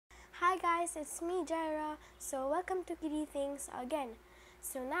guys, it's me Jaira. So welcome to Kiddie Things again.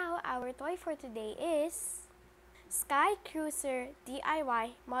 So now our toy for today is Sky Cruiser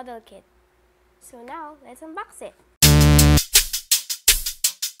DIY Model Kit. So now let's unbox it.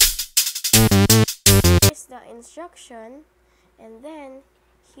 Here's the instruction, and then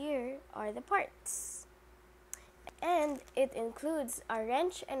here are the parts. And it includes a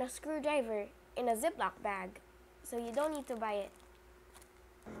wrench and a screwdriver in a Ziploc bag, so you don't need to buy it.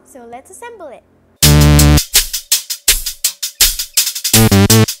 So let's assemble it.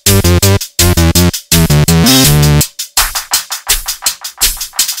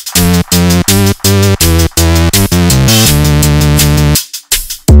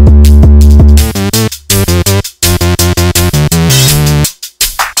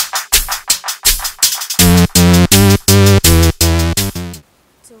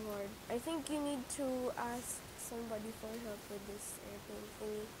 So hard. I think you need to ask somebody for help with this airplane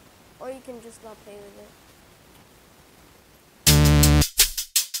thingy, or you can just not play with it.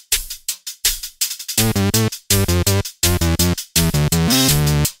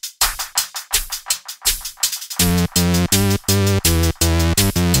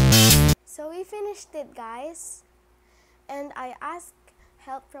 So we finished it, guys, and I asked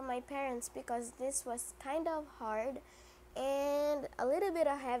help from my parents because this was kind of hard and a little bit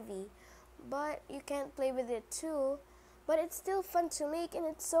heavy, but you can't play with it too, but it's still fun to make and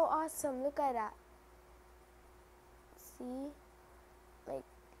it's so awesome. Look at that. See,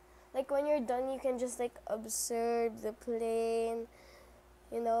 like when you're done you can just like observe the plane,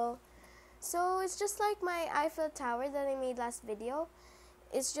 you know. So it's just like my Eiffel Tower that I made last video.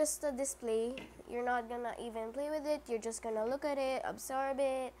 It's just a display. You're not gonna even play with it, you're just gonna look at it, absorb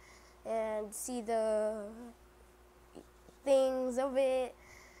it, and see the things of it.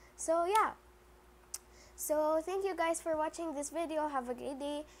 So yeah, so thank you guys for watching this video. Have a great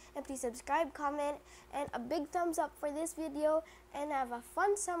day, and please subscribe, comment, and a big thumbs up for this video, and have a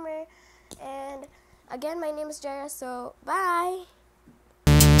fun summer. And again, my name is Jara, so bye.